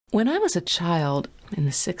When I was a child in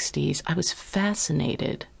the 60s, I was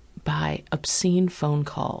fascinated by obscene phone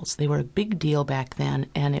calls. They were a big deal back then,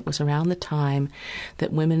 and it was around the time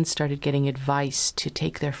that women started getting advice to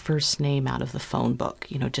take their first name out of the phone book.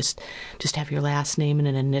 You know, just have your last name and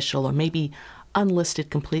an initial, or maybe unlisted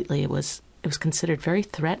completely. It was considered very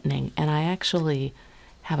threatening, and I actually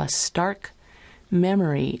have a stark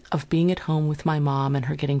memory of being at home with my mom and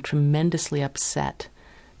her getting tremendously upset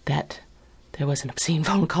that there was an obscene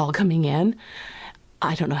phone call coming in.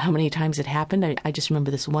 I don't know how many times it happened. I just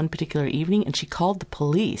remember this one particular evening, and she called the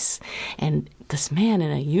police. And this man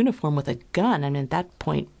in a uniform with a gun, I mean, at that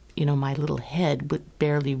point, you know, my little head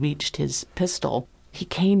barely reached his pistol. He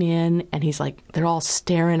came in, and he's like, they're all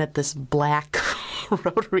staring at this black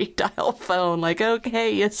rotary dial phone, like,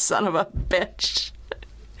 okay, you son of a bitch.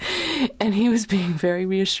 And he was being very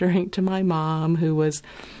reassuring to my mom, who was,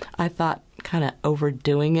 I thought, kind of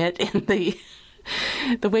overdoing it in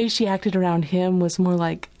the way she acted around him was more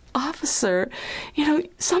like, officer, you know,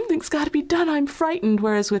 something's got to be done. I'm frightened.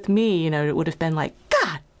 Whereas with me, you know, it would have been like,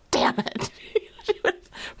 God damn it. She would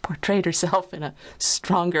have portrayed herself in a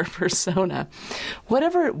stronger persona.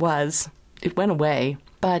 Whatever it was, it went away.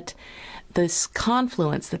 But this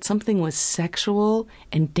confluence that something was sexual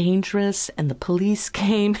and dangerous and the police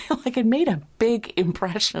came, like it made a big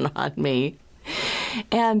impression on me.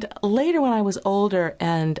 And later when I was older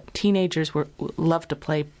and teenagers loved to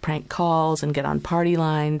play prank calls and get on party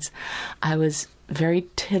lines, I was very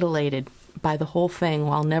titillated by the whole thing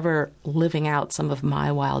while never living out some of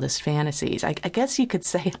my wildest fantasies. I guess you could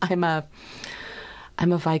say I'm a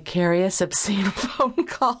vicarious obscene phone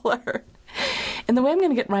caller. And the way I'm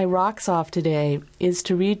going to get my rocks off today is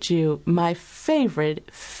to read you my favorite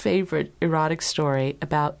erotic story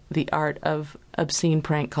about the art of obscene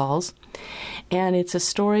prank calls. And it's a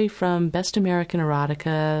story from Best American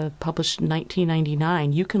Erotica, published in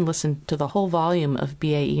 1999. You can listen to the whole volume of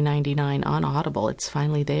BAE 99 on Audible. It's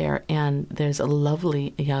finally there. And there's a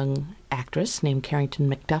lovely young actress named Carrington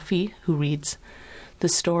McDuffie who reads the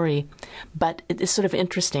story. But it is sort of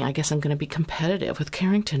interesting. I guess I'm going to be competitive with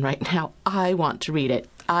Carrington right now. I want to read it.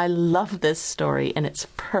 I love this story, and it's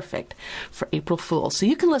perfect for April Fools. So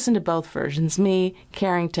you can listen to both versions. Me,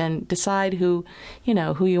 Carrington, decide who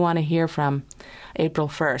you want to hear from April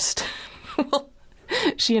 1st.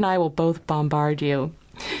 She and I will both bombard you.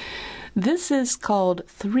 This is called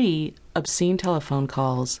 3 Obscene Telephone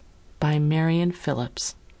Calls by Marian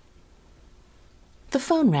Phillips. The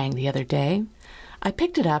phone rang the other day. I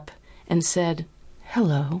picked it up and said,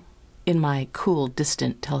 "Hello," in my cool,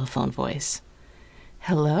 distant telephone voice.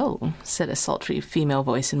 "Hello," said a sultry female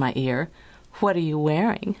voice in my ear. "What are you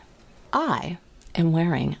wearing?" "I am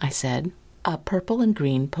wearing," I said, "a purple and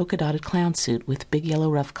green polka-dotted clown suit with big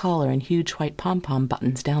yellow rough collar and huge white pom-pom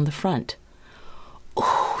buttons down the front."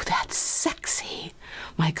 "Ooh, that's sexy,"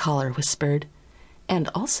 my caller whispered. "And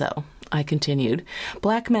also," I continued,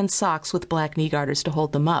 "black men's socks with black knee garters to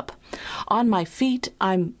hold them up. On my feet,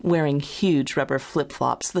 I'm wearing huge rubber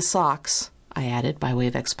flip-flops. The socks," I added by way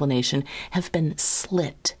of explanation, "have been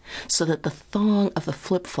slit so that the thong of the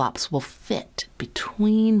flip-flops will fit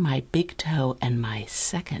between my big toe and my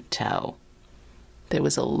second toe." There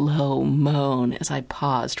was a low moan as I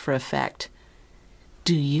paused for effect.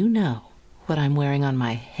 "Do you know what I'm wearing on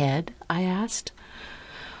my head?" I asked.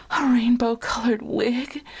 "A rainbow-colored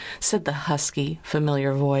wig," said the husky,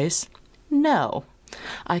 familiar voice. "No."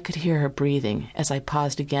 I could hear her breathing as I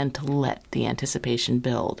paused again to let the anticipation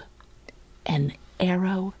build. "An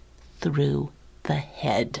arrow through the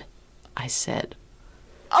head," I said.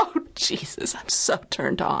 "Oh, Jesus, I'm so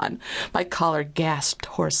turned on." My caller gasped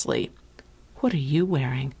hoarsely. "What are you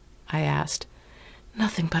wearing?" I asked.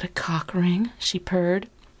 "Nothing but a cock ring," she purred.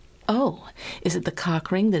 "Oh, is it the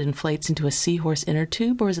cock ring that inflates into a seahorse inner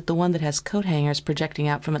tube, or is it the one that has coat hangers projecting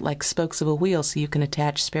out from it like spokes of a wheel so you can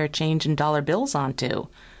attach spare change and dollar bills onto?"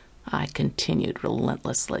 I continued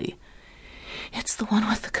relentlessly. "It's the one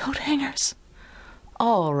with the coat hangers."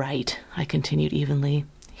 "All right," I continued evenly.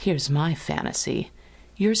 "Here's my fantasy.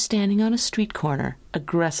 You're standing on a street corner,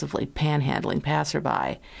 aggressively panhandling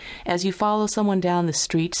passerby. As you follow someone down the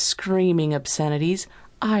street screaming obscenities,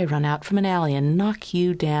 I run out from an alley and knock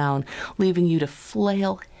you down, leaving you to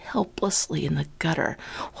flail helplessly in the gutter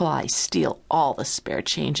while I steal all the spare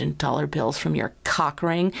change and dollar bills from your cock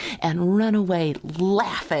ring and run away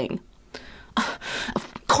laughing."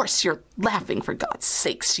 "Of course you're laughing, for God's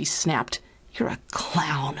sakes," she snapped. "You're a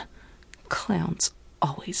clown. Clowns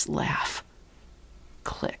always laugh."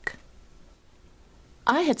 Click.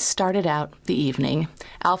 I had started out the evening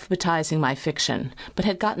alphabetizing my fiction, but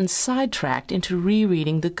had gotten sidetracked into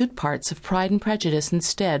rereading the good parts of Pride and Prejudice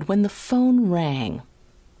instead when the phone rang.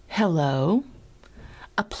 "Hello?"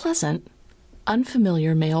 A pleasant,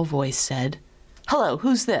 unfamiliar male voice said, "Hello,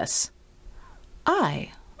 who's this?"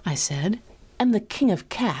 I said, "am the king of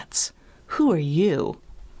cats. Who are you?"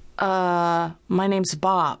 My name's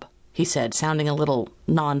Bob," he said, sounding a little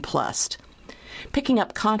nonplussed. Picking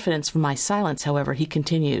up confidence from my silence, however, he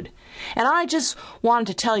continued, "And I just wanted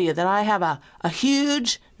to tell you that I have a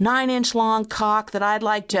huge 9-inch long cock that I'd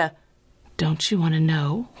like to—" "Don't you want to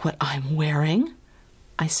know what I'm wearing?"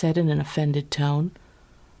 I said in an offended tone.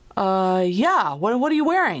 Yeah, what are you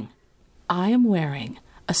wearing?" "I am wearing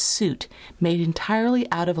a suit made entirely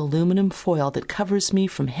out of aluminum foil that covers me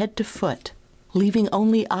from head to foot, leaving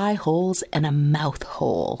only eye holes and a mouth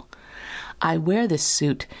hole. I wear this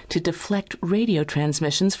suit to deflect radio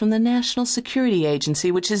transmissions from the National Security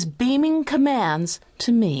Agency, which is beaming commands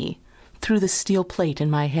to me through the steel plate in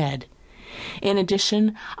my head. In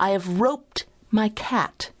addition, I have roped my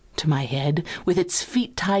cat to my head with its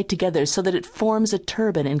feet tied together so that it forms a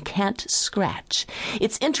turban and can't scratch.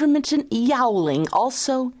 Its intermittent yowling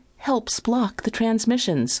also helps block the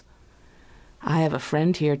transmissions. I have a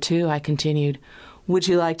friend here, too," I continued. "Would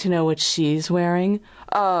you like to know what she's wearing?"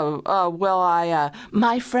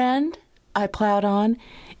 My friend," I plowed on,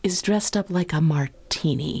 "is dressed up like a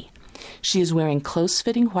martini. She is wearing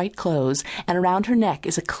close-fitting white clothes, and around her neck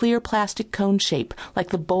is a clear plastic cone shape like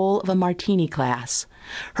the bowl of a martini glass.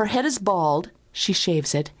 Her head is bald, she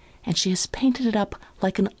shaves it, and she has painted it up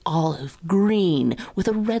like an olive green with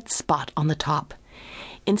a red spot on the top.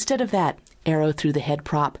 Instead of that arrow through the head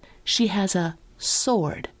prop, she has a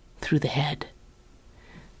sword through the head."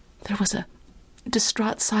 There was a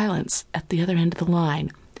distraught silence at the other end of the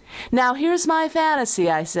line. "Now here's my fantasy,"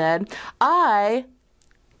 I said.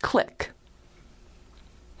 Click.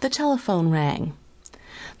 The telephone rang.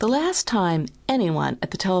 The last time anyone at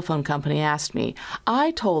the telephone company asked me, I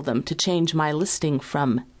told them to change my listing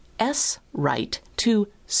from S. Wright to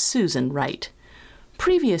Susan Wright.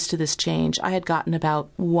 Previous to this change, I had gotten about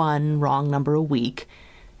one wrong number a week,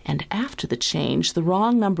 and after the change, the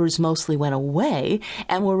wrong numbers mostly went away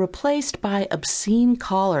and were replaced by obscene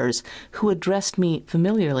callers who addressed me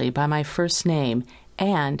familiarly by my first name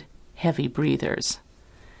and heavy breathers.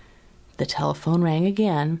 The telephone rang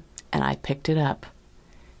again, and I picked it up.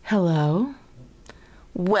 "Hello?"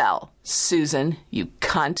 "Well, Susan, you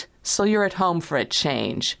cunt, so you're at home for a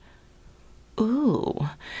change." Ooh,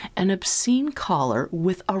 an obscene caller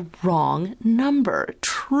with a wrong number.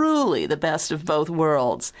 Truly the best of both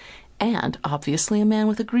worlds. And obviously a man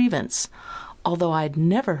with a grievance. Although I'd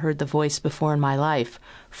never heard the voice before in my life,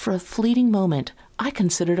 for a fleeting moment I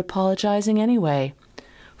considered apologizing anyway.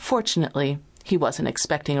 Fortunately, he wasn't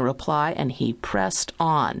expecting a reply, and he pressed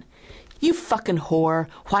on. "You fucking whore.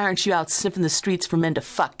 Why aren't you out sniffing the streets for men to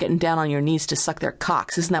fuck, getting down on your knees to suck their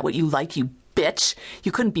cocks? Isn't that what you like, you bitch?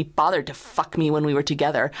 You couldn't be bothered to fuck me when we were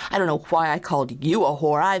together. I don't know why I called you a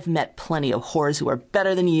whore. I've met plenty of whores who are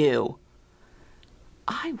better than you."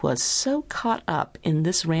 I was so caught up in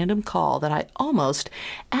this random call that I almost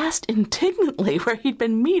asked indignantly where he'd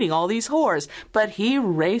been meeting all these whores, but he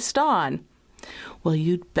raced on. "Well,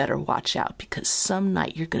 you'd better watch out, because some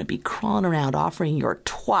night you're going to be crawling around offering your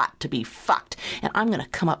twat to be fucked, and I'm going to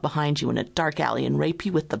come up behind you in a dark alley and rape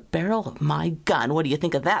you with the barrel of my gun. What do you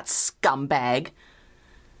think of that, scumbag?"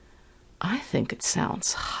 "I think it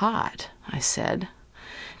sounds hot," I said.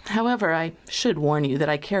 "However, I should warn you that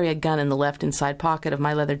I carry a gun in the left inside pocket of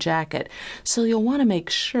my leather jacket, so you'll want to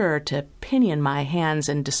make sure to pinion my hands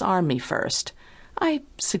and disarm me first. I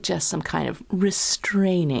suggest some kind of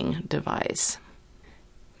restraining device."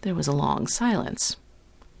 There was a long silence.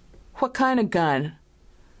 "What kind of gun?"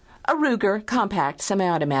 "A Ruger, compact,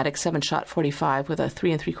 semi-automatic, 7-shot 45 with a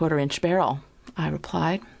 3 3/4-inch barrel," I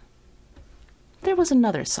replied. There was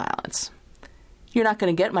another silence. "You're not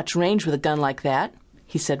going to get much range with a gun like that,"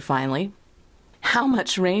 he said finally. "How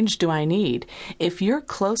much range do I need? If you're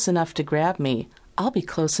close enough to grab me, I'll be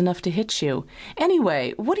close enough to hit you.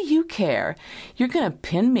 Anyway, what do you care? You're going to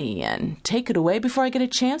pin me and take it away before I get a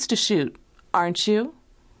chance to shoot, aren't you?"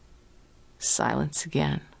 Silence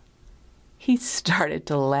again. He started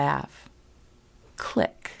to laugh.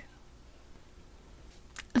 Click.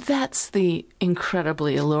 That's the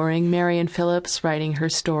incredibly alluring Marian Phillips writing her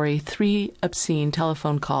story 3 Obscene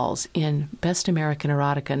Telephone Calls in Best American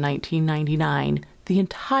Erotica 1999, the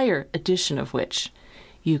entire edition of which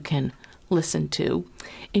you can listen to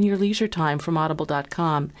in your leisure time from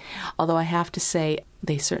Audible.com, although I have to say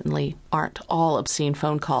they certainly aren't all obscene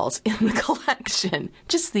phone calls in the collection,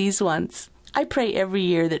 just these ones. I pray every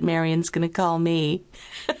year that Marian's going to call me.